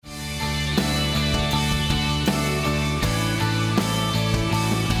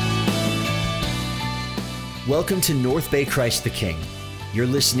Welcome to North Bay Christ the King. You're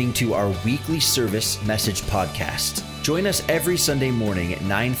listening to our weekly service message podcast. Join us every Sunday morning at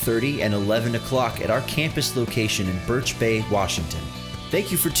 9:30 and 11 o'clock at our campus location in Birch Bay, Washington.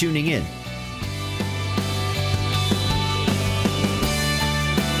 Thank you for tuning in.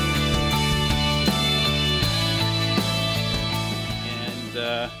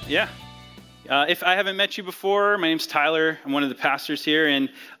 If I haven't met you before, my name's Tyler. I'm one of the pastors here, and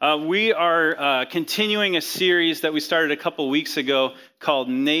we are continuing a series that we started a couple weeks ago called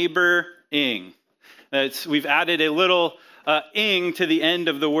Neighboring. We've added a little ing to the end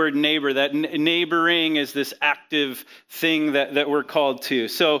of the word neighbor. That neighboring is this active thing that we're called to.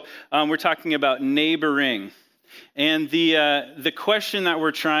 So we're talking about neighboring. And the question that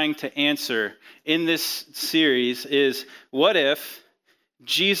we're trying to answer in this series is, what if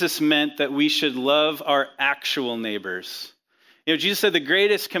Jesus meant that we should love our actual neighbors? You know, Jesus said the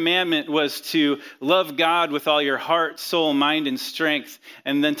greatest commandment was to love God with all your heart, soul, mind, and strength,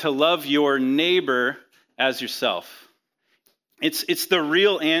 and then to love your neighbor as yourself. It's the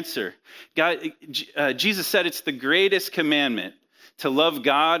real answer. Jesus said it's the greatest commandment to love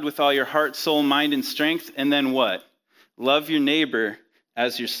God with all your heart, soul, mind, and strength, and then what? Love your neighbor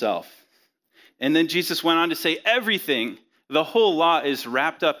as yourself. And then Jesus went on to say everything. The whole law is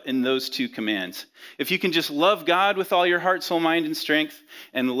wrapped up in those two commands. If you can just love God with all your heart, soul, mind, and strength,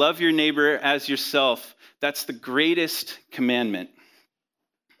 and love your neighbor as yourself, that's the greatest commandment.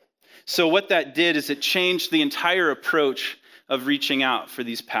 So what that did is it changed the entire approach of reaching out for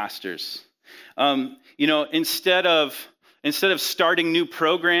these pastors. Instead of starting new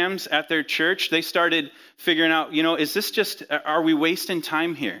programs at their church, they started figuring out, are we wasting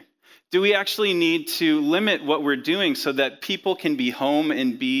time here? Do we actually need to limit what we're doing so that people can be home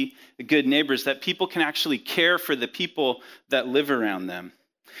and be good neighbors, that people can actually care for the people that live around them?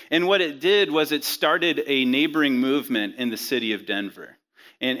 And what it did was it started a neighboring movement in the city of Denver.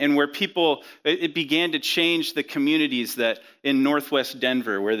 And where it began to change the communities that in Northwest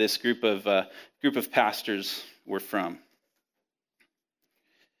Denver, where this group of pastors were from.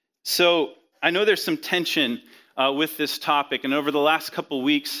 So I know there's some tension with this topic, and over the last couple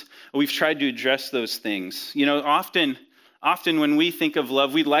weeks, we've tried to address those things. You know, often when we think of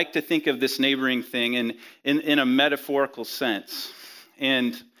love, we like to think of this neighboring thing in a metaphorical sense.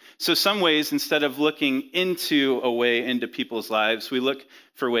 And so some ways, instead of looking into a way into people's lives, we look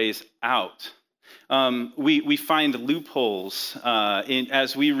for ways out. We find loopholes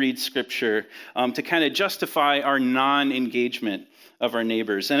as we read Scripture to kind of justify our non-engagement of our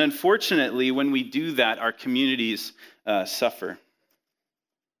neighbors. And unfortunately, when we do that, our communities suffer.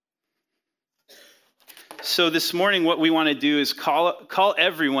 So this morning, what we want to do is call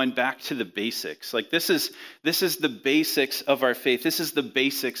everyone back to the basics. Like this is the basics of our faith. This is the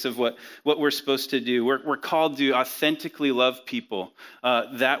basics of what we're supposed to do. We're called to authentically love people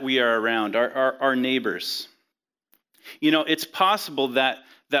that we are around, our neighbors. You know, it's possible that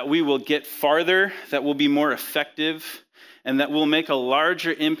we will get farther, that we'll be more effective, and that we'll make a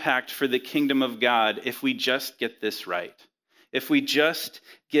larger impact for the kingdom of God if we just get this right. If we just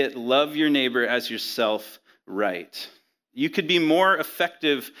get love your neighbor as yourself right. You could be more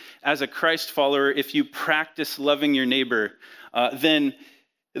effective as a Christ follower if you practice loving your neighbor than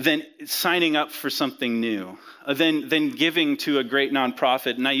signing up for something new, than giving to a great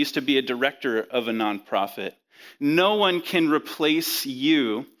nonprofit. And I used to be a director of a nonprofit. No one can replace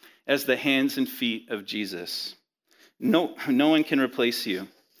you as the hands and feet of Jesus. No one can replace you.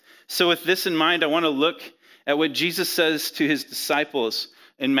 So with this in mind, I want to look at what Jesus says to his disciples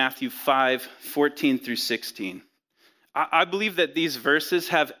in Matthew 5:14 through 16. I believe that these verses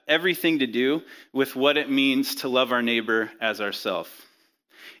have everything to do with what it means to love our neighbor as ourselves.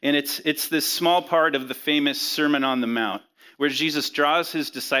 And it's this small part of the famous Sermon on the Mount, where Jesus draws his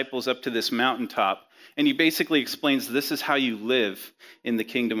disciples up to this mountaintop, and he basically explains this is how you live in the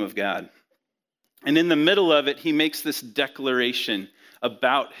kingdom of God. And in the middle of it, he makes this declaration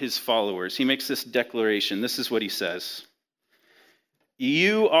about his followers. He makes this declaration. This is what he says.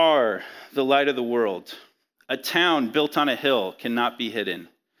 You are the light of the world. A town built on a hill cannot be hidden.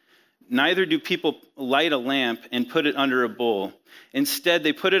 Neither do people light a lamp and put it under a bowl. Instead,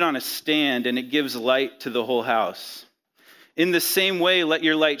 they put it on a stand, and it gives light to the whole house. In the same way, let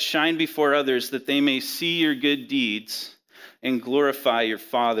your light shine before others, that they may see your good deeds and glorify your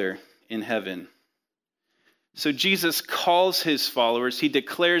Father in heaven. So Jesus calls his followers, he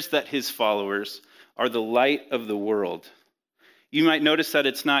declares that his followers are the light of the world. You might notice that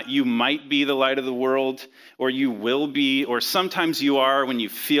it's not you might be the light of the world, or you will be, or sometimes you are when you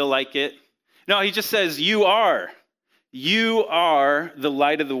feel like it. No, he just says you are. You are the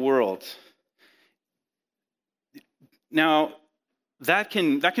light of the world. Now, that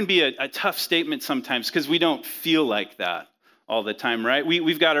can be a tough statement sometimes because we don't feel like that all the time, right?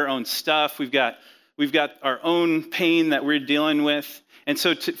 We've got our own stuff. We've got our own pain that we're dealing with. And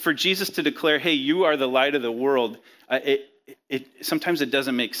so for Jesus to declare, hey, you are the light of the world, sometimes it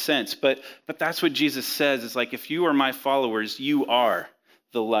doesn't make sense. But that's what Jesus says. It's like, if you are my followers, you are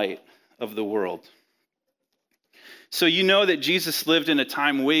the light of the world. So you know that Jesus lived in a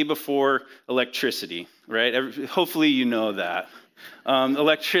time way before electricity, right? Hopefully you know that.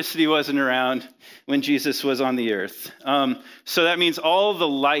 Electricity wasn't around when Jesus was on the earth. So that means all the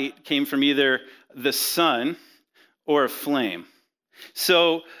light came from either the sun or a flame.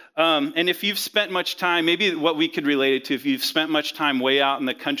 So, and if you've spent much time, maybe what we could relate it to, if you've spent much time way out in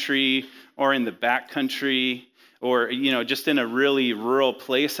the country or in the back country or, just in a really rural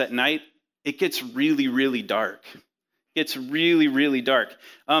place at night, it gets really, really dark. It's really, really dark.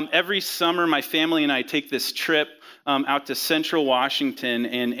 Every summer, my family and I take this trip out to Central Washington,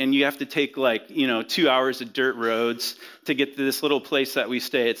 and you have to take 2 hours of dirt roads to get to this little place that we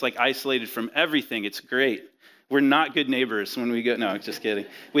stay. It's isolated from everything. It's great. We're not good neighbors when we go. No, just kidding.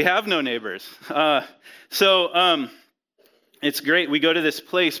 We have no neighbors. So it's great. We go to this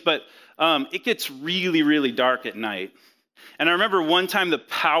place, but it gets really, really dark at night. And I remember one time the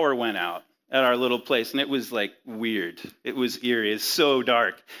power went out at our little place, and it was weird. It was eerie. It's so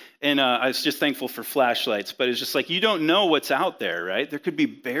dark. And I was just thankful for flashlights, but it's just you don't know what's out there, right? There could be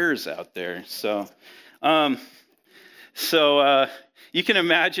bears out there. So you can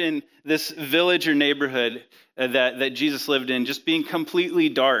imagine this village or neighborhood that Jesus lived in just being completely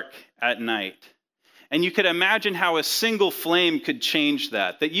dark at night. And you could imagine how a single flame could change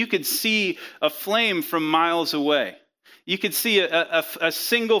that you could see a flame from miles away. You could see a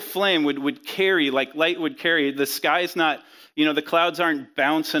single flame would carry, light would carry. The sky's not, the clouds aren't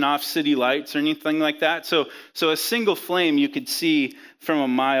bouncing off city lights or anything like that. So a single flame you could see from a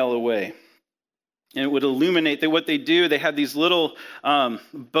mile away. And it would illuminate. What they do, they had these little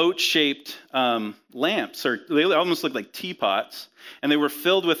boat-shaped lamps, or they almost looked like teapots, and they were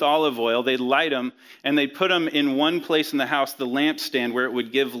filled with olive oil. They'd light them, and they'd put them in one place in the house, the lampstand, where it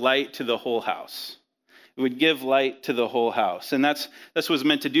would give light to the whole house. It would give light to the whole house. And that's what it was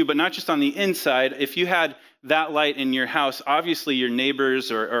meant to do, but not just on the inside. If you had that light in your house, obviously your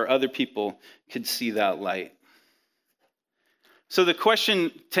neighbors or other people could see that light. So the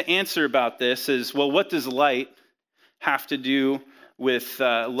question to answer about this is, well, what does light have to do with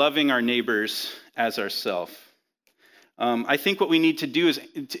loving our neighbors as ourselves? I think what we need to do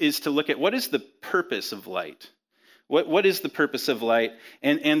is to look at what is the purpose of light. What is the purpose of light?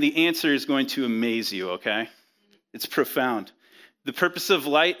 And the answer is going to amaze you, okay? It's profound. The purpose of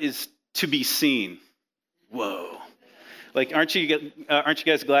light is to be seen. Whoa. Aren't you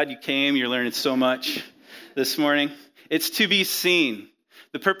guys glad you came? You're learning so much this morning. It's to be seen.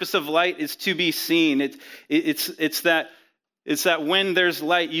 The purpose of light is to be seen. It's that when there's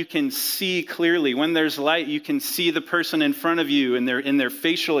light, you can see clearly. When there's light, you can see the person in front of you in their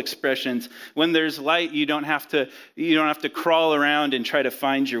facial expressions. When there's light, you don't have to crawl around and try to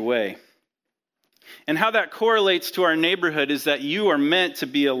find your way. And how that correlates to our neighborhood is that you are meant to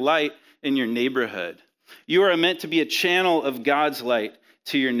be a light in your neighborhood. You are meant to be a channel of God's light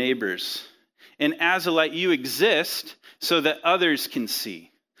to your neighbors. And as a light, you exist so that others can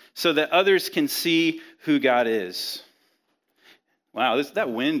see. So that others can see who God is. Wow, that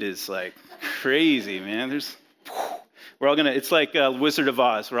wind is crazy, man. We're all gonna. It's like Wizard of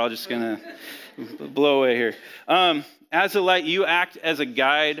Oz. We're all just gonna blow away here. As a light, you act as a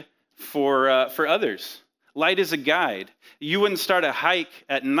guide for others. Light is a guide. You wouldn't start a hike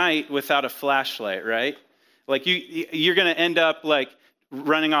at night without a flashlight, right? You're gonna end up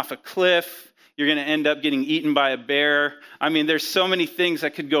running off a cliff. You're going to end up getting eaten by a bear. I mean, there's so many things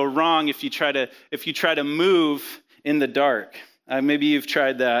that could go wrong if you try to move in the dark. Maybe you've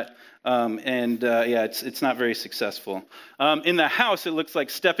tried that, it's not very successful. In the house, it looks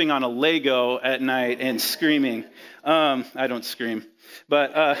like stepping on a Lego at night and screaming. I don't scream,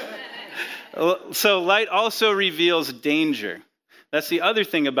 but so light also reveals danger. That's the other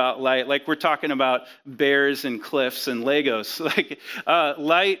thing about light. We're talking about bears and cliffs and Legos.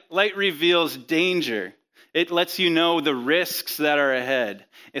 Light reveals danger. It lets you know the risks that are ahead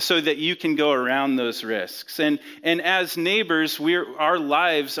so that you can go around those risks. And as neighbors, our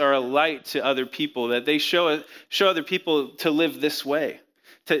lives are a light to other people, that they show other people to live this way,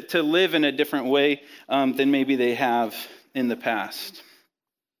 to live in a different way than maybe they have in the past.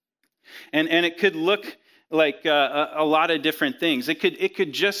 And it could look like a lot of different things. It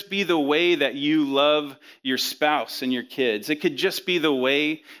could just be the way that you love your spouse and your kids. It could just be the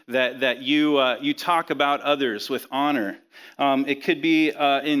way that you talk about others with honor. It could be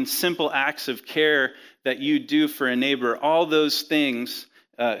in simple acts of care that you do for a neighbor. All those things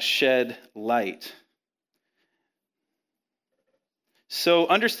shed light. So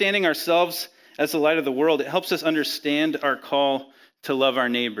understanding ourselves as the light of the world, it helps us understand our call to love our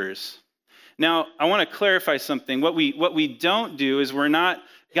neighbors. Now, I want to clarify something. What we don't do is God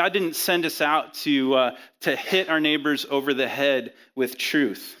didn't send us out to hit our neighbors over the head with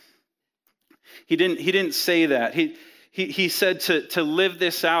truth. He didn't say that. He said to live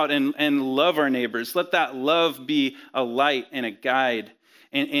this out and love our neighbors. Let that love be a light and a guide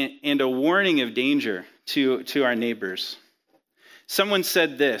and a warning of danger to our neighbors. Someone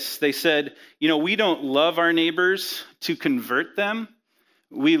said this. They said, we don't love our neighbors to convert them.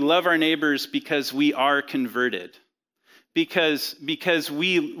 We love our neighbors because we are converted. Because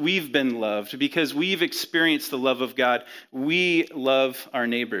we've been loved, because we've experienced the love of God, we love our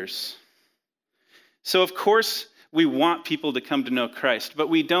neighbors. So of course, we want people to come to know Christ, but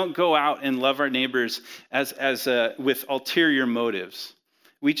we don't go out and love our neighbors as with ulterior motives.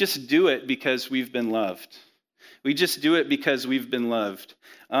 We just do it because we've been loved. We just do it because we've been loved.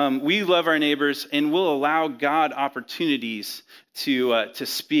 We love our neighbors, and we'll allow God opportunities to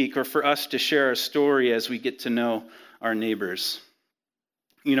speak or for us to share our story as we get to know our neighbors.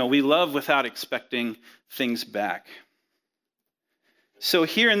 We love without expecting things back. So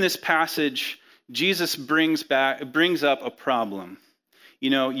here in this passage, Jesus brings up a problem.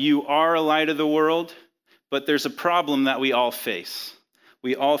 You are a light of the world, but there's a problem that we all face.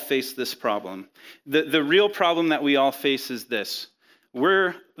 We all face this problem. The real problem that we all face is this.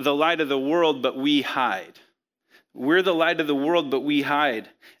 We're the light of the world, but we hide. We're the light of the world, but we hide.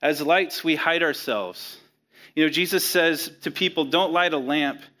 As lights, we hide ourselves. Jesus says to people, don't light a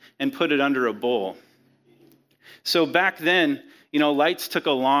lamp and put it under a bowl. So back then, lights took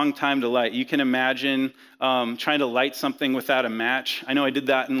a long time to light. You can imagine trying to light something without a match. I know I did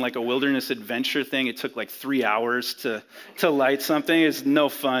that in like a wilderness adventure thing. It took like 3 hours to light something. It's no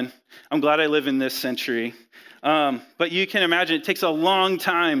fun. I'm glad I live in this century. But you can imagine it takes a long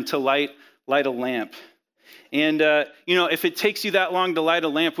time to light a lamp. And, if it takes you that long to light a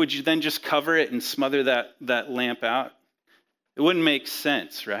lamp, would you then just cover it and smother that lamp out? It wouldn't make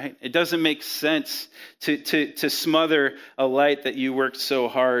sense, right? It doesn't make sense to smother a light that you worked so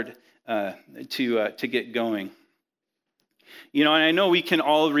hard to get going. And I know we can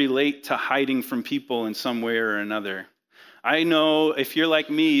all relate to hiding from people in some way or another. I know if you're like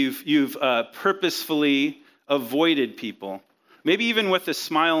me, you've purposefully avoided people, maybe even with a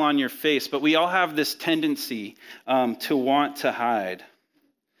smile on your face, but we all have this tendency to want to hide.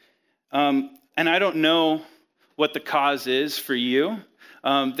 And I don't know what the cause is for you.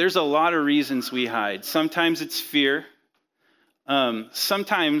 There's a lot of reasons we hide. Sometimes it's fear.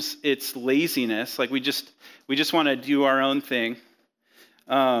 Sometimes it's laziness, like we just want to do our own thing.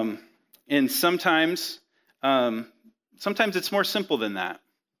 And sometimes it's more simple than that.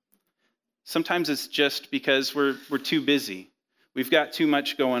 Sometimes it's just because we're too busy. We've got too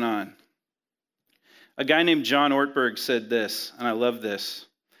much going on. A guy named John Ortberg said this, and I love this.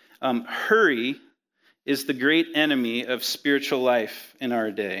 Hurry is the great enemy of spiritual life in our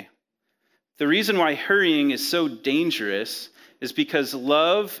day. The reason why hurrying is so dangerous is because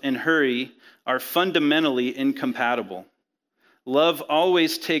love and hurry are fundamentally incompatible. Love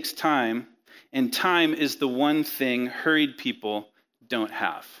always takes time, and time is the one thing hurried people don't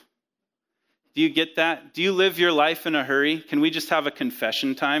have. Do you get that? Do you live your life in a hurry? Can we just have a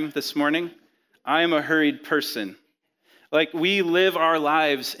confession time this morning? I am a hurried person. Like, we live our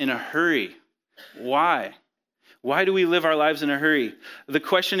lives in a hurry. Why? Why do we live our lives in a hurry? The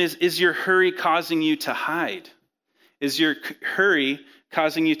question is your hurry causing you to hide? Is your hurry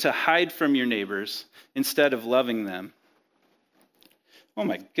causing you to hide from your neighbors instead of loving them? Oh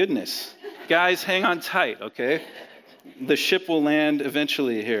my goodness. Guys, hang on tight, okay? The ship will land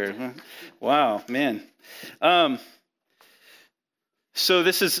eventually here. Wow, man. So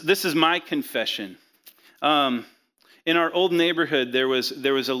this is my confession. In our old neighborhood, there was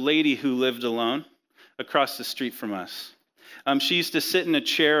a lady who lived alone across the street from us. She used to sit in a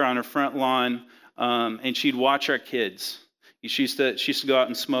chair on her front lawn, and she'd watch our kids. She used to go out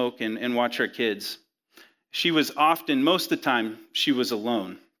and smoke and watch our kids. She was often, most of the time, she was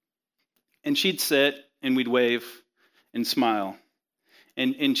alone. And she'd sit, and we'd wave and smile.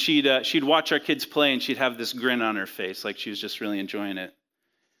 And she'd watch our kids play, and she'd have this grin on her face, like she was just really enjoying it.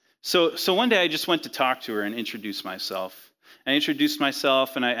 So one day I just went to talk to her and introduce myself. I introduced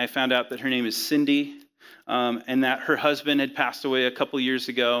myself, and I found out that her name is Cindy. and that her husband had passed away a couple years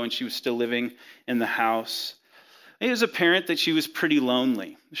ago, and she was still living in the house. It was apparent that she was pretty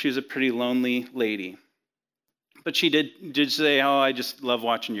lonely. She was a pretty lonely lady. But she did say, "Oh, I just love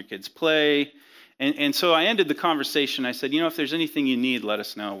watching your kids play." And so I ended the conversation. I said, if there's anything you need, let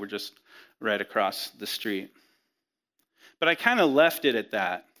us know. We're just right across the street. But I kind of left it at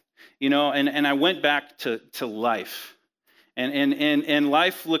that, and I went back to life. And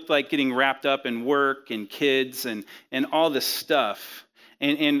life looked like getting wrapped up in work and kids and all this stuff.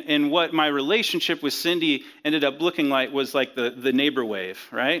 And what my relationship with Cindy ended up looking like was like the neighbor wave,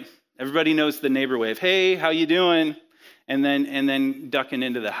 right? Everybody knows the neighbor wave. Hey, how you doing? And then ducking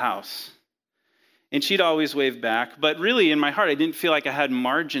into the house. And she'd always wave back. But really, in my heart, I didn't feel like I had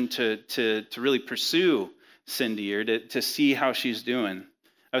margin to really pursue Cindy or to see how she's doing.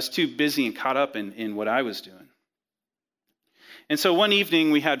 I was too busy and caught up in what I was doing. And so one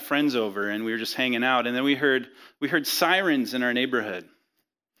evening, we had friends over, and we were just hanging out. And then we heard sirens in our neighborhood.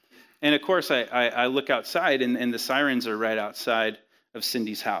 And of course, I look outside, and the sirens are right outside of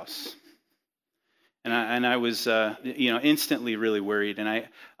Cindy's house. And I was, instantly really worried. And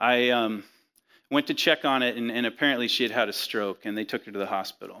I went to check on it, and apparently she had had a stroke, and they took her to the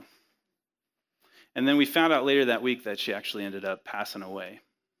hospital. And then we found out later that week that she actually ended up passing away.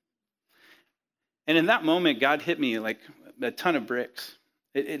 And in that moment, God hit me like a ton of bricks.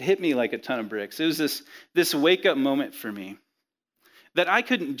 It hit me like a ton of bricks. It was this wake-up moment for me that I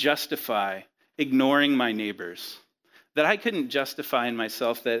couldn't justify ignoring my neighbors, that I couldn't justify in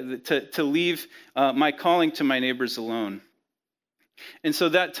myself to leave my calling to my neighbors alone. And so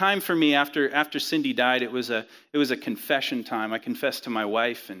that time for me after Cindy died, it was a confession time. I confessed to my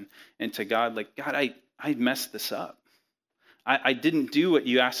wife and to God, like, God, I messed this up. I didn't do what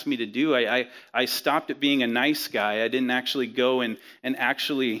you asked me to do. I stopped at being a nice guy. I didn't actually go and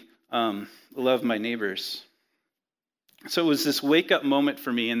actually love my neighbors. So it was this wake-up moment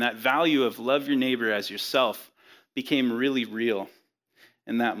for me, and that value of love your neighbor as yourself became really real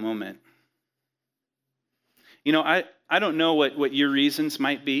in that moment. I don't know what your reasons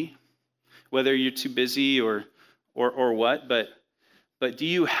might be, whether you're too busy or what, but do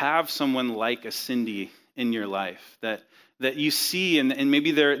you have someone like a Cindy in your life that you see and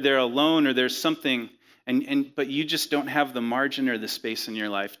maybe they're alone or there's something but you just don't have the margin or the space in your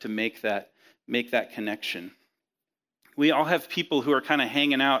life to make that connection. We all have people who are kind of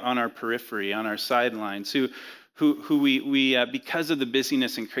hanging out on our periphery, on our sidelines, who we because of the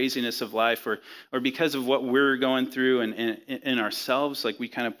busyness and craziness of life or because of what we're going through and in ourselves, like we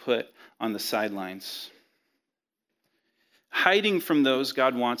kind of put on the sidelines. Hiding from those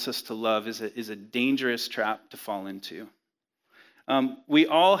God wants us to love is a dangerous trap to fall into. We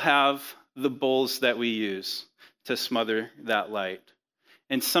all have the bowls that we use to smother that light.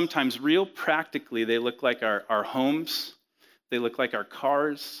 And sometimes real practically, they look like our homes. They look like our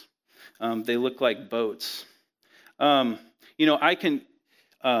cars. They look like boats. I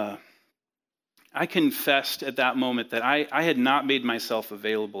confessed at that moment that I had not made myself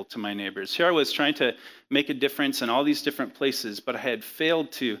available to my neighbors. Here I was trying to make a difference in all these different places, but I had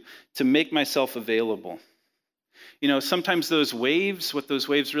failed to make myself available. Sometimes what those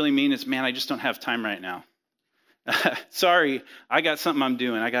waves really mean is, man, I just don't have time right now. Sorry, I got something I'm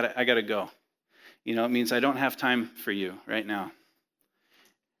doing. I gotta go. It means I don't have time for you right now.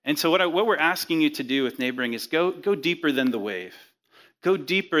 And so what we're asking you to do with neighboring is go deeper than the wave. Go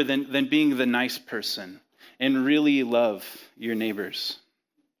deeper than being the nice person and really love your neighbors.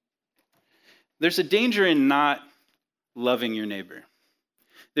 There's a danger in not loving your neighbor.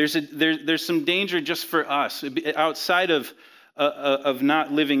 There's some danger just for us outside of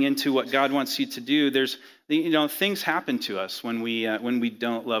not living into what God wants you to do. There's things happen to us when we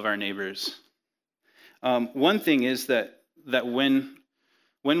don't love our neighbors. One thing is that when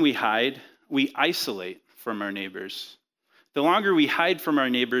we hide, we isolate from our neighbors. The longer we hide from our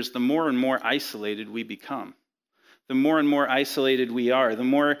neighbors, the more and more isolated we become. The more and more isolated we are, the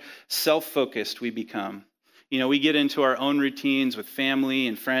more self-focused we become. We get into our own routines with family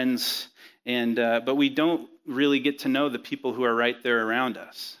and friends, but we don't really get to know the people who are right there around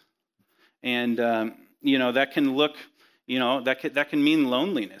us. And that can look, that can mean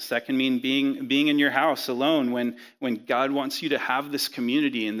loneliness. That can mean being in your house alone when God wants you to have this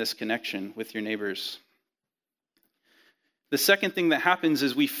community and this connection with your neighbors. The second thing that happens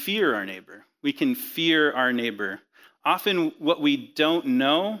is we fear our neighbor. We can fear our neighbor. Often what we don't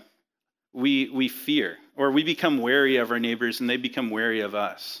know, we fear, or we become wary of our neighbors and they become wary of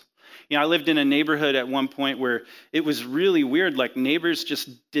us. I lived in a neighborhood at one point where it was really weird. Like neighbors just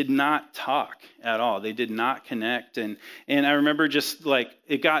did not talk at all. They did not connect. And I remember just like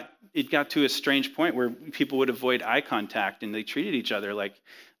it got it got to a strange point where people would avoid eye contact and they treated each other like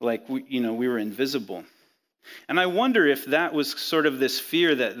we were invisible. And I wonder if that was sort of this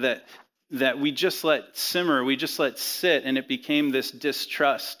fear that we just let simmer, we just let sit, and it became this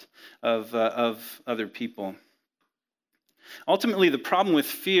distrust of other people. Ultimately, the problem with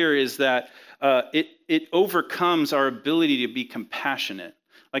fear is that it overcomes our ability to be compassionate.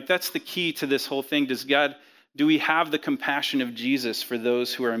 Like, that's the key to this whole thing. Do we have the compassion of Jesus for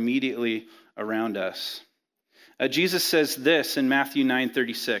those who are immediately around us? Jesus says this in Matthew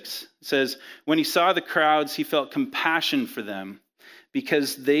 9:36. It says, when he saw the crowds, he felt compassion for them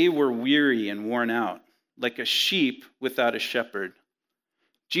because they were weary and worn out, like a sheep without a shepherd.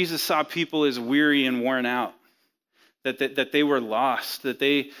 Jesus saw people as weary and worn out, that they were lost, that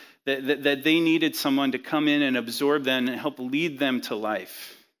they needed someone to come in and absorb them and help lead them to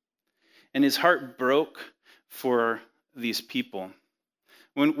life. And his heart broke for these people.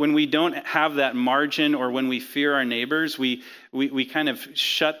 When we don't have that margin, or when we fear our neighbors, we kind of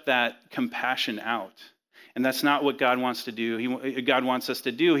shut that compassion out. And that's not what God wants to do. God wants us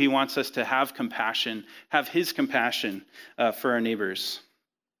to do. He wants us to have compassion, have his compassion for our neighbors.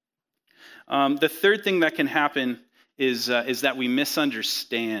 The third thing that can happen is that we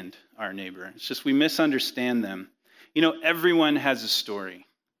misunderstand our neighbor. It's just we misunderstand them. Everyone has a story.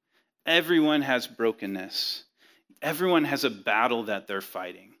 Everyone has brokenness. Everyone has a battle that they're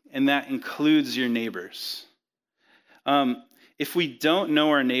fighting, and that includes your neighbors. If we don't know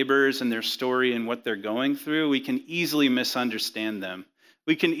our neighbors and their story and what they're going through, we can easily misunderstand them.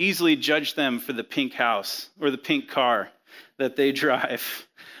 We can easily judge them for the pink house or the pink car that they drive.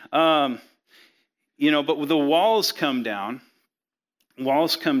 But the walls come down.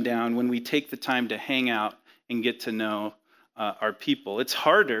 Walls come down when we take the time to hang out and get to know our people. It's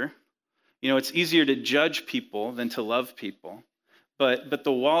harder. It's easier to judge people than to love people. But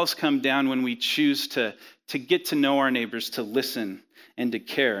the walls come down when we choose to get to know our neighbors, to listen and to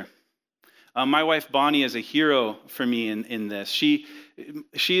care. My wife Bonnie is a hero for me in this. She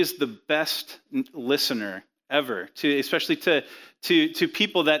is the best listener ever, especially to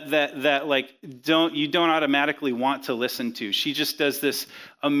people that like don't automatically want to listen to. She just has this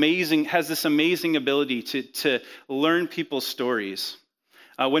amazing ability to learn people's stories.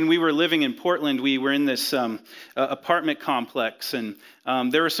 When we were living in Portland, we were in this apartment complex, and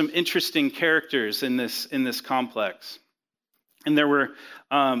there were some interesting characters in this complex. And there were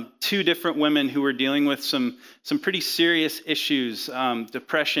two different women who were dealing with some pretty serious issues,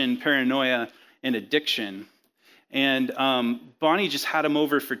 depression, paranoia, and addiction. And Bonnie just had them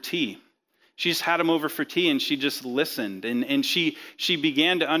over for tea. She just had them over for tea, and she just listened. And she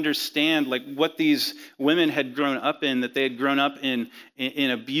began to understand like what these women had grown up in, that they had grown up in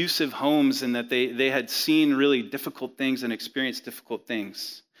abusive homes, and that they had seen really difficult things and experienced difficult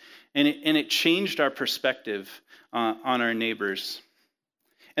things. And it changed our perspective on our neighbors.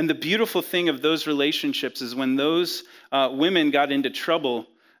 And the beautiful thing of those relationships is when those women got into trouble,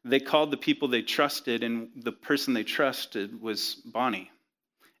 they called the people they trusted, and the person they trusted was Bonnie.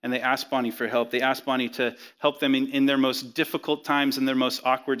 And they asked Bonnie for help. They asked Bonnie to help them in their most difficult times, in their most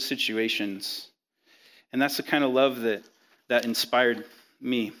awkward situations. And that's the kind of love that inspired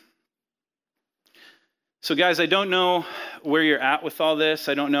me. So guys, I don't know where you're at with all this.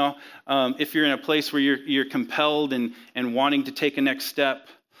 I don't know if you're in a place where you're compelled and wanting to take a next step.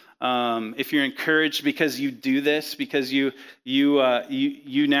 If you're encouraged because you do this, because you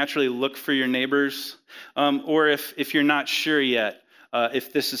naturally look for your neighbors, or if you're not sure yet,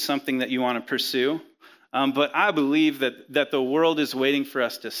 if this is something that you want to pursue. But I believe that the world is waiting for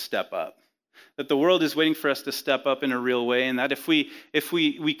us to step up. That the world is waiting for us to step up in a real way, and that if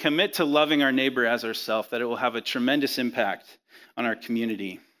we commit to loving our neighbor as ourselves, that it will have a tremendous impact on our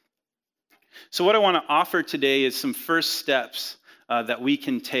community. So what I want to offer today is some first steps that we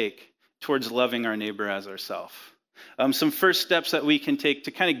can take towards loving our neighbor as ourselves. Some first steps that we can take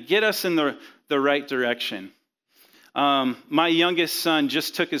to kind of get us in the right direction. My youngest son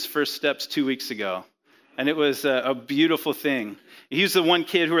just took his first steps 2 weeks ago, and it was a beautiful thing. He was the one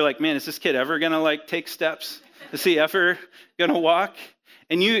kid who were like, man, is this kid ever going to take steps? Is he ever going to walk?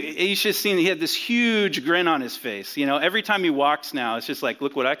 And you should have seen he had this huge grin on his face. Every time he walks now, it's just like,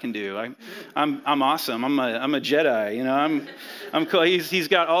 look what I can do. I'm awesome. I'm a Jedi. I'm cool. He's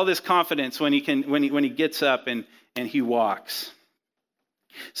got all this confidence when he gets up and he walks.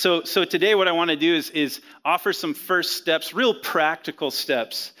 So today what I want to do is offer some first steps, real practical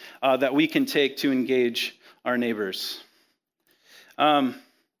steps that we can take to engage our neighbors.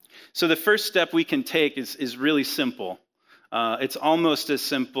 So the first step we can take is really simple. It's almost as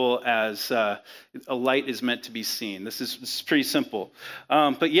simple as a light is meant to be seen. This is pretty simple.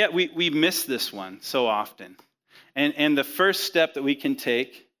 But yet we miss this one so often. And the first step that we can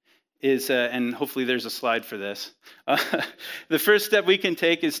take is, and hopefully there's a slide for this, the first step we can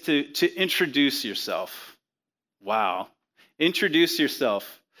take is to introduce yourself. Wow. Introduce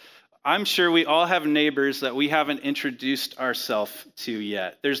yourself. I'm sure we all have neighbors that we haven't introduced ourselves to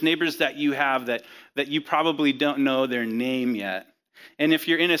yet. There's neighbors that you have that you probably don't know their name yet. And if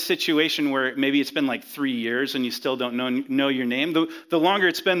you're in a situation where maybe it's been like 3 years and you still don't know your name, the longer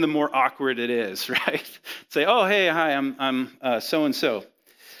it's been, the more awkward it is, right? Say, oh, hey, hi, I'm so-and-so.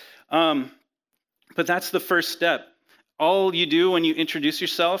 But that's the first step. All you do when you introduce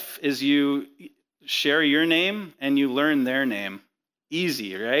yourself is you share your name and you learn their name.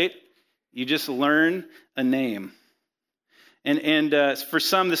 Easy, right? You just learn a name. And for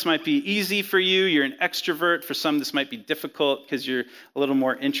some, this might be easy for you. You're an extrovert. For some, this might be difficult because you're a little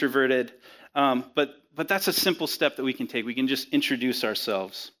more introverted. But that's a simple step that we can take. We can just introduce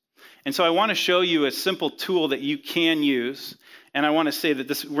ourselves. And so I want to show you a simple tool that you can use. And I want to say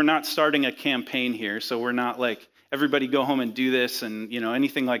that we're not starting a campaign here. So we're not like, everybody go home and do this and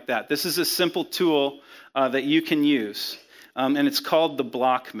anything like that. This is a simple tool that you can use. And it's called the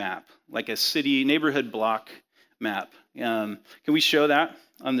block map, like a city neighborhood block map. Can we show that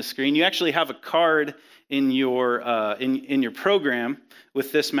on the screen? You actually have a card in your in your program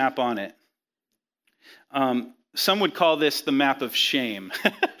with this map on it. Some would call this the map of shame,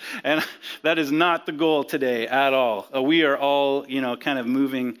 and that is not the goal today at all. We are all kind of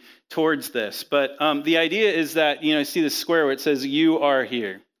moving towards this, but the idea is that see the square where it says you are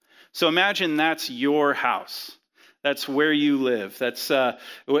here. So imagine that's your house. That's where you live. That's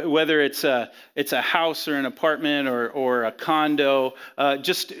whether it's a house or an apartment or a condo,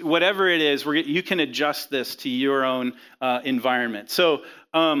 just whatever it is. You can adjust this to your own environment. So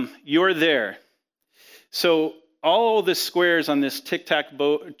you're there. So all the squares on this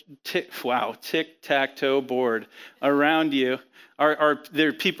tic-tac-toe board around you are there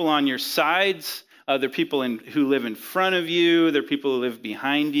are people on your sides. There are people who live in front of you. There are people who live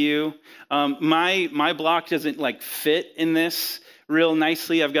behind you. My block doesn't fit in this real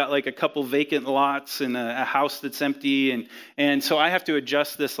nicely. I've got a couple vacant lots and a house that's empty, and so I have to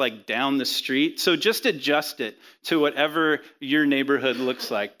adjust this down the street. So just adjust it to whatever your neighborhood looks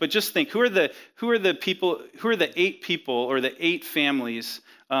like. But just think, who are the 8 people or the 8 families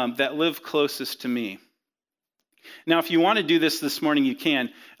that live closest to me? Now, if you want to do this morning, you can.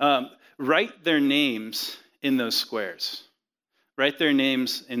 Write their names in those squares. Write their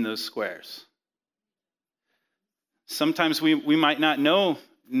names in those squares. Sometimes we might not know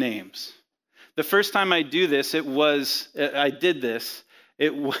names. The first time I did this, it was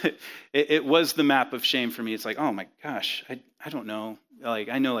the map of shame for me. It's oh my gosh, I don't know.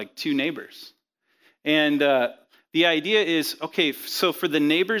 I know 2 neighbors. And the idea is, okay, so for the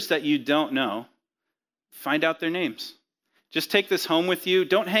neighbors that you don't know, find out their names. Just take this home with you.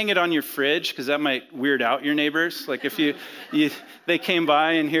 Don't hang it on your fridge because that might weird out your neighbors. If they came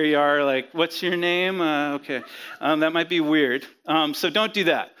by and here you are, what's your name? Okay, that might be weird. So don't do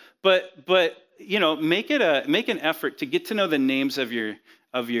that. But make an effort to get to know the names of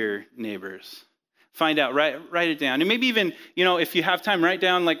your neighbors. Find out, write it down, and maybe even if you have time, write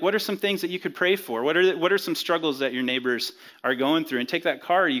down what are some things that you could pray for. What are some struggles that your neighbors are going through, and take that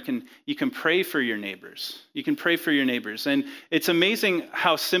card. You can pray for your neighbors. You can pray for your neighbors, and it's amazing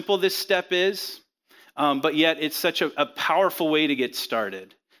how simple this step is, but yet it's such a powerful way to get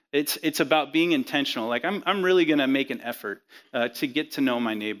started. It's about being intentional. I'm really going to make an effort to get to know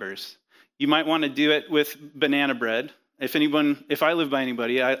my neighbors. You might want to do it with banana bread. If I live by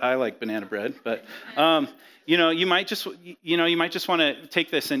anybody, I like banana bread, but you might just want to take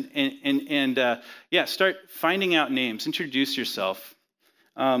this and start finding out names. Introduce yourself.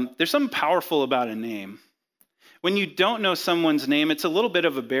 There's something powerful about a name. When you don't know someone's name, it's a little bit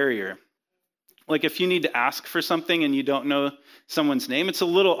of a barrier. If you need to ask for something and you don't know someone's name, it's a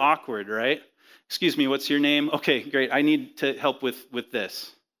little awkward, right? Excuse me, what's your name? Okay, great. I need to help with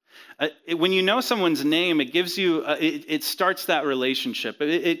this. When you know someone's name, it gives you, it starts that relationship.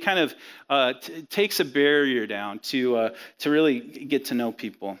 It kind of takes a barrier down to really get to know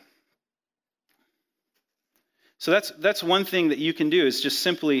people. So that's one thing that you can do is just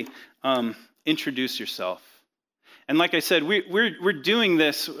simply introduce yourself. And like I said, we're doing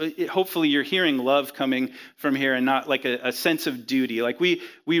this. Hopefully, you're hearing love coming from here, and not a sense of duty.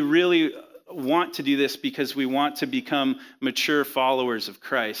 We really want to do this because we want to become mature followers of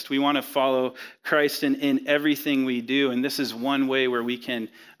Christ. We want to follow Christ in everything we do, and this is one way where we can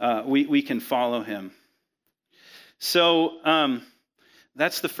follow him. So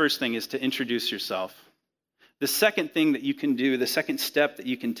that's the first thing, is to introduce yourself. The second thing that you can do, the second step that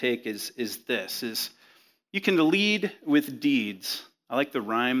you can take is you can lead with deeds. I like the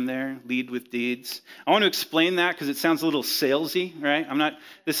rhyme there, lead with deeds. I want to explain that because it sounds a little salesy, right?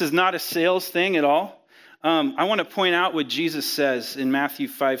 This is not a sales thing at all. I want to point out what Jesus says in Matthew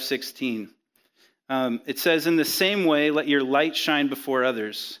 5:16. It says, "In the same way, let your light shine before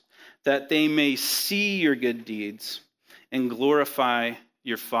others, that they may see your good deeds and glorify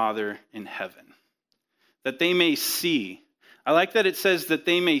your Father in heaven." That they may see. I like that it says that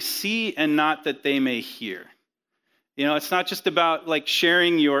they may see and not that they may hear. It's not just about like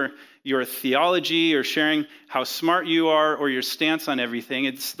sharing your theology or sharing how smart you are or your stance on everything.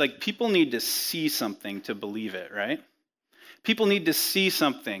 It's like people need to see something to believe it, right? People need to see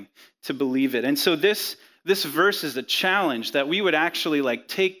something to believe it. And so this verse is a challenge that we would actually like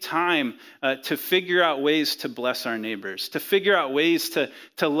take time to figure out ways to bless our neighbors, to figure out ways to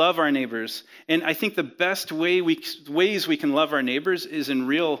love our neighbors. And I think the best ways we can love our neighbors is in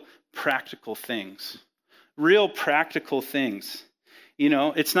real practical things. Real practical things.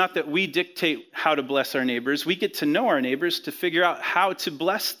 It's not that we dictate how to bless our neighbors. We get to know our neighbors to figure out how to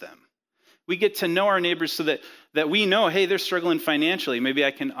bless them. We get to know our neighbors so that we know, hey, they're struggling financially. Maybe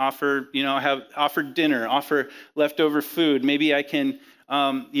I can offer dinner, offer leftover food. Maybe I can,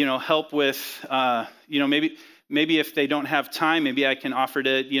 help with, maybe if they don't have time, maybe I can offer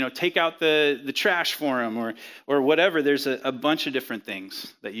to, take out the trash for them or whatever. There's a bunch of different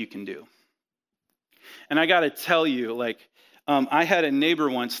things that you can do. And I got to tell you, I had a neighbor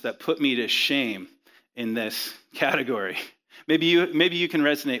once that put me to shame in this category. Maybe you can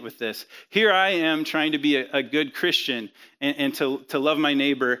resonate with this. Here I am trying to be a good Christian and to love my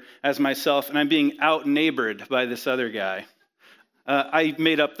neighbor as myself, and I'm being out-neighbored by this other guy. I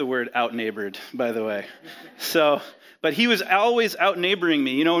made up the word out-neighbored, by the way. But he was always out-neighboring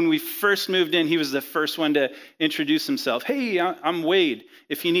me. When we first moved in, he was the first one to introduce himself. Hey, I'm Wade.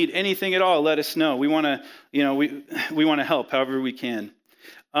 If you need anything at all, let us know. We want to, we want to help however we can.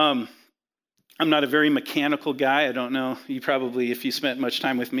 I'm not a very mechanical guy. I don't know. You probably, if you spent much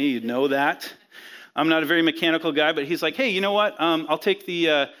time with me, you'd know that. I'm not a very mechanical guy, but he's like, hey, you know what? I'll take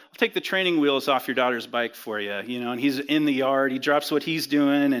the training wheels off your daughter's bike for you. And he's in the yard. He drops what he's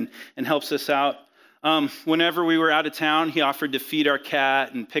doing and helps us out. Whenever we were out of town, he offered to feed our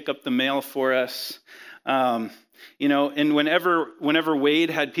cat and pick up the mail for us. And whenever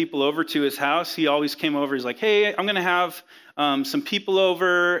Wade had people over to his house, he always came over. He's like, hey, I'm going to have some people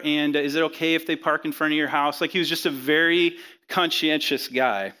over, and is it okay if they park in front of your house? Like, he was just a very conscientious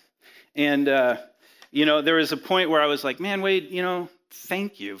guy. And, there was a point where I was like, man, Wade,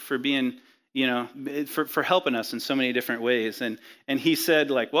 thank you for being, for helping us in so many different ways. And he said,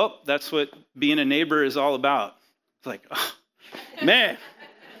 like, well, that's what being a neighbor is all about. It's like, oh, man,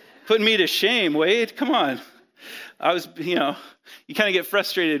 putting me to shame, Wade, come on. I was, you kind of get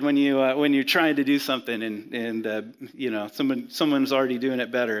frustrated when you're trying to do something and someone's already doing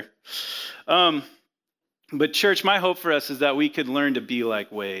it better. But church, my hope for us is that we could learn to be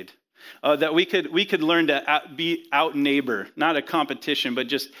like Wade. That we could learn to be out neighbor, not a competition, but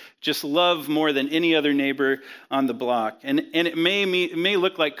just love more than any other neighbor on the block. And it may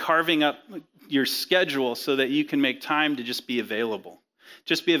look like carving up your schedule so that you can make time to just be available.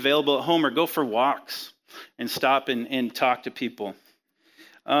 Just be available at home or go for walks and stop and talk to people.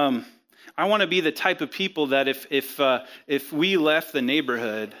 I want to be the type of people that if we left the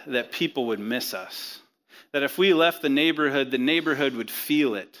neighborhood, that people would miss us. That if we left the neighborhood would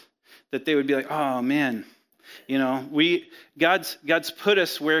feel it. That they would be like, oh man, God's put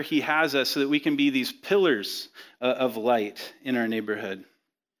us where He has us so that we can be these pillars of light in our neighborhood.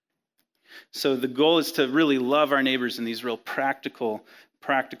 So the goal is to really love our neighbors in these real practical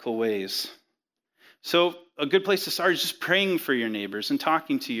ways. So a good place to start is just praying for your neighbors and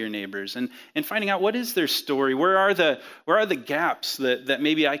talking to your neighbors and finding out what is their story. Where are the gaps that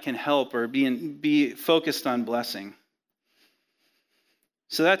maybe I can help or be focused on blessing.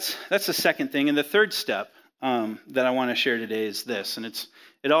 So that's the second thing. And the third step that I want to share today is this. And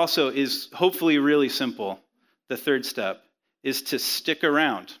it also is hopefully really simple. The third step is to stick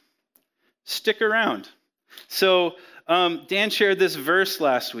around. Stick around. So Dan shared this verse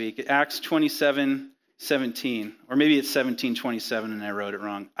last week, Acts 27:17, or maybe it's 17:27 and I wrote it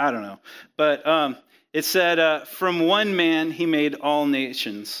wrong. I don't know. But it said, from one man he made all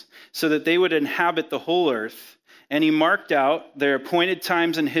nations so that they would inhabit the whole earth. And he marked out their appointed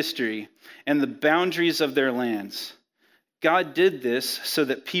times in history and the boundaries of their lands. God did this so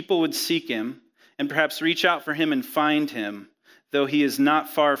that people would seek Him and perhaps reach out for Him and find Him, though He is not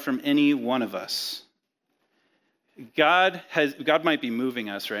far from any one of us. God might be moving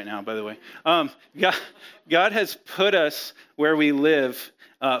us right now, by the way. God has put us where we live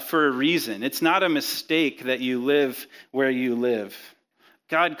for a reason. It's not a mistake that you live where you live.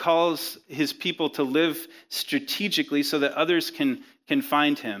 God calls his people to live strategically so that others can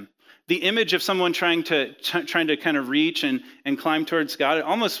find him. The image of someone trying to kind of reach and climb towards God, it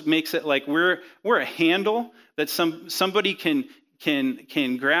almost makes it like we're a handle that somebody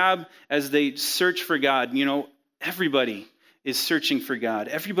can grab as they search for God. You know, everybody is searching for God.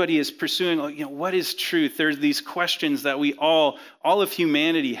 Everybody is pursuing, what is truth? There's these questions that all of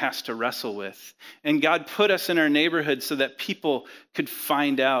humanity has to wrestle with. And God put us in our neighborhood so that people could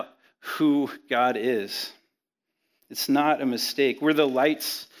find out who God is. It's not a mistake. We're the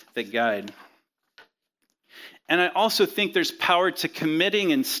lights that guide. And I also think there's power to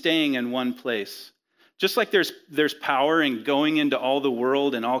committing and staying in one place. Just like there's power in going into all the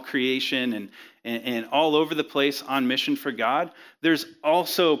world and all creation and all over the place on mission for God, there's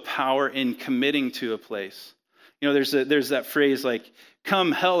also power in committing to a place. You know, there's that phrase like,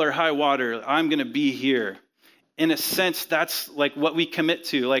 come hell or high water, I'm going to be here. In a sense, that's like what we commit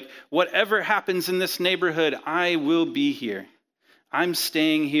to. Like, whatever happens in this neighborhood, I will be here. I'm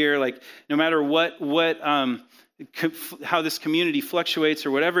staying here. Like, no matter how this community fluctuates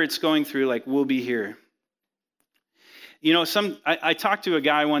or whatever it's going through, like, we'll be here. You know, I talked to a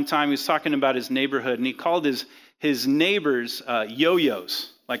guy one time who was talking about his neighborhood, and he called his neighbors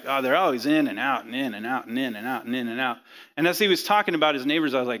yo-yos. Like, oh, they're always in and out and in and out and in and out and in and out. And as he was talking about his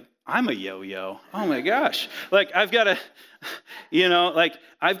neighbors, I was like, I'm a yo-yo. Oh my gosh. Like, I've got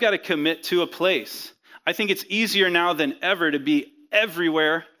to commit to a place. I think it's easier now than ever to be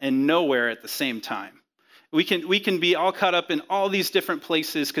everywhere and nowhere at the same time. We can be all caught up in all these different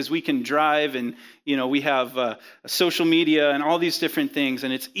places because we can drive and, we have social media and all these different things,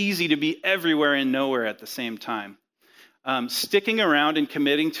 and it's easy to be everywhere and nowhere at the same time. Sticking around and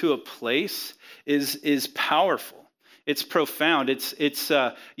committing to a place is powerful. It's profound. It's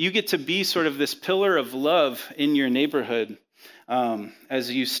you get to be sort of this pillar of love in your neighborhood as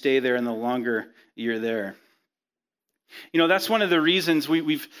you stay there and the longer you're there. You know, that's one of the reasons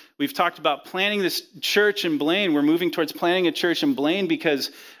we've talked about planting this church in Blaine. We're moving towards planting a church in Blaine because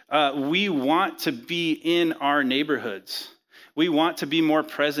we want to be in our neighborhoods. We want to be more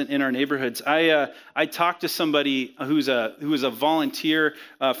present in our neighborhoods. I talked to somebody who was a volunteer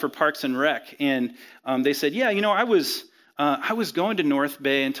for Parks and Rec, and they said, yeah, I was going to North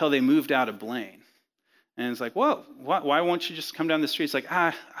Bay until they moved out of Blaine. And it's like, well, why won't you just come down the street? It's like,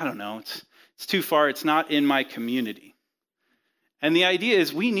 I don't know. It's too far. It's not in my community. And the idea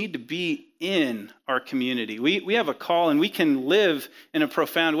is we need to be in our community. We have a call, and we can live in a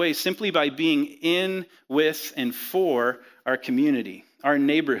profound way simply by being in, with, and for our community, our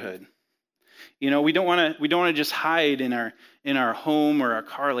neighborhood. We don't want to just hide in our home or our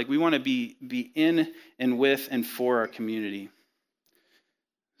car. Like, we want to be in and with and for our community.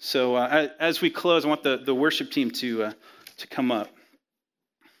 So as we close, I want the worship team to come up.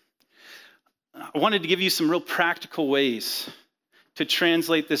 I wanted to give you some real practical ways to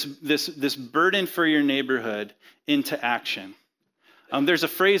translate this burden for your neighborhood into action. There's a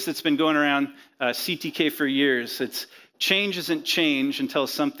phrase that's been going around CTK for years. It's change isn't change until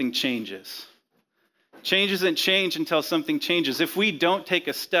something changes. Change isn't change until something changes. If we don't take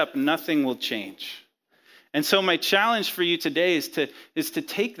a step, nothing will change. And so my challenge for you today is to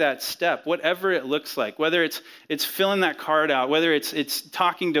take that step, whatever it looks like, whether it's filling that card out, whether it's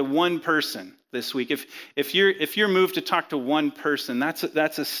talking to one person this week. If you're moved to talk to one person, that's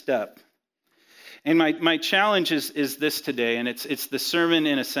a step. And my challenge is this today, and it's the sermon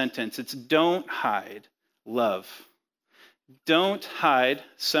in a sentence. It's don't hide, love. Don't hide,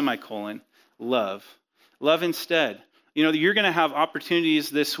 love. Love instead. You're going to have opportunities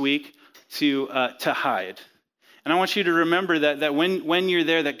this week to hide. And I want you to remember that when you're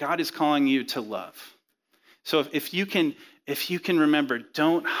there, that God is calling you to love. So if you can remember,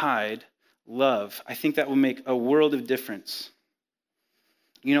 don't hide, love, I think that will make a world of difference.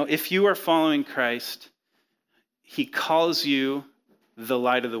 If you are following Christ, he calls you the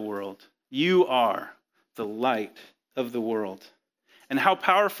light of the world. You are the light of the world. And how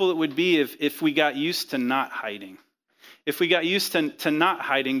powerful it would be if we got used to not hiding. If we got used to not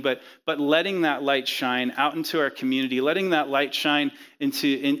hiding, but letting that light shine out into our community, letting that light shine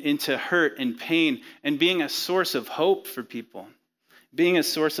into hurt and pain, and being a source of hope for people, being a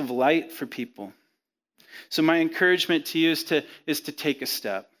source of light for people. So my encouragement to you is to take a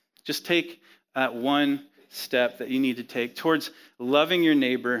step. Just take that one step that you need to take towards loving your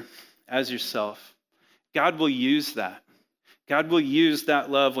neighbor as yourself. God will use that. God will use that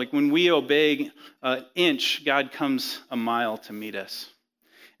love. Like when we obey an inch, God comes a mile to meet us.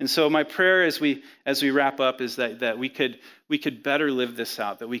 And so my prayer as we wrap up is that we could better live this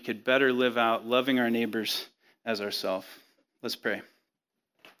out, that we could better live out loving our neighbors as ourselves. Let's pray.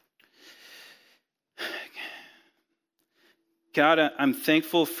 God, I'm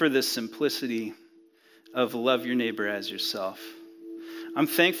thankful for the simplicity of love your neighbor as yourself. I'm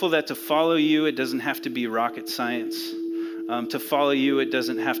thankful that to follow you, it doesn't have to be rocket science. To follow you, it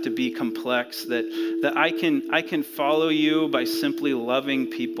doesn't have to be complex. That I can follow you by simply loving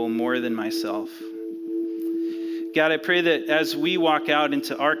people more than myself. God, I pray that as we walk out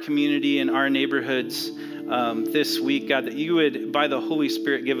into our community and our neighborhoods this week, God, that you would, by the Holy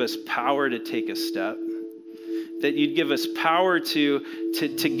Spirit, give us power to take a step. That you'd give us power to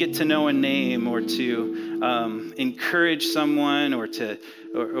get to know a name, or to encourage someone, or to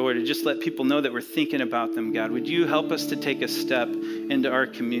just let people know that we're thinking about them, God. Would you help us to take a step into our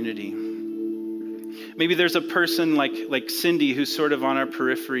community? Maybe there's a person like Cindy who's sort of on our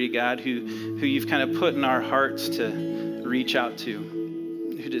periphery, God, who you've kind of put in our hearts to reach out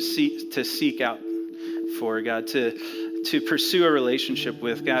to, to seek out for, God, to pursue a relationship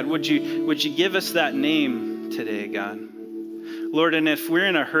with, God. Would you give us that name today, God? Lord, and if we're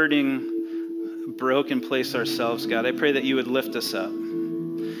in a hurting, broken place ourselves, God, I pray that you would lift us up.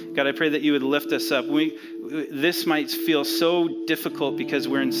 God, I pray that you would lift us up. This might feel so difficult because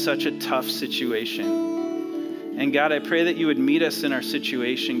we're in such a tough situation. And God, I pray that you would meet us in our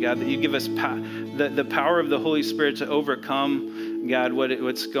situation, God, that you give us the power of the Holy Spirit to overcome, God,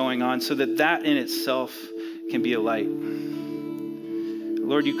 what's going on, so that in itself can be a light.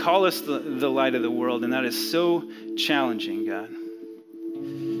 Lord, you call us the light of the world, and that is so challenging, God.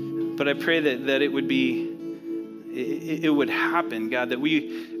 But I pray that it would happen, God, that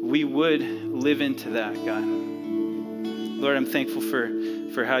we would live into that, God. Lord, I'm thankful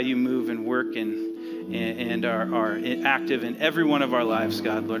for how you move and work and are active in every one of our lives,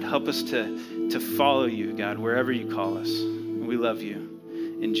 God. Lord, help us to follow you, God, wherever you call us. We love you.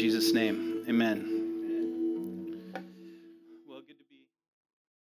 In Jesus' name, amen.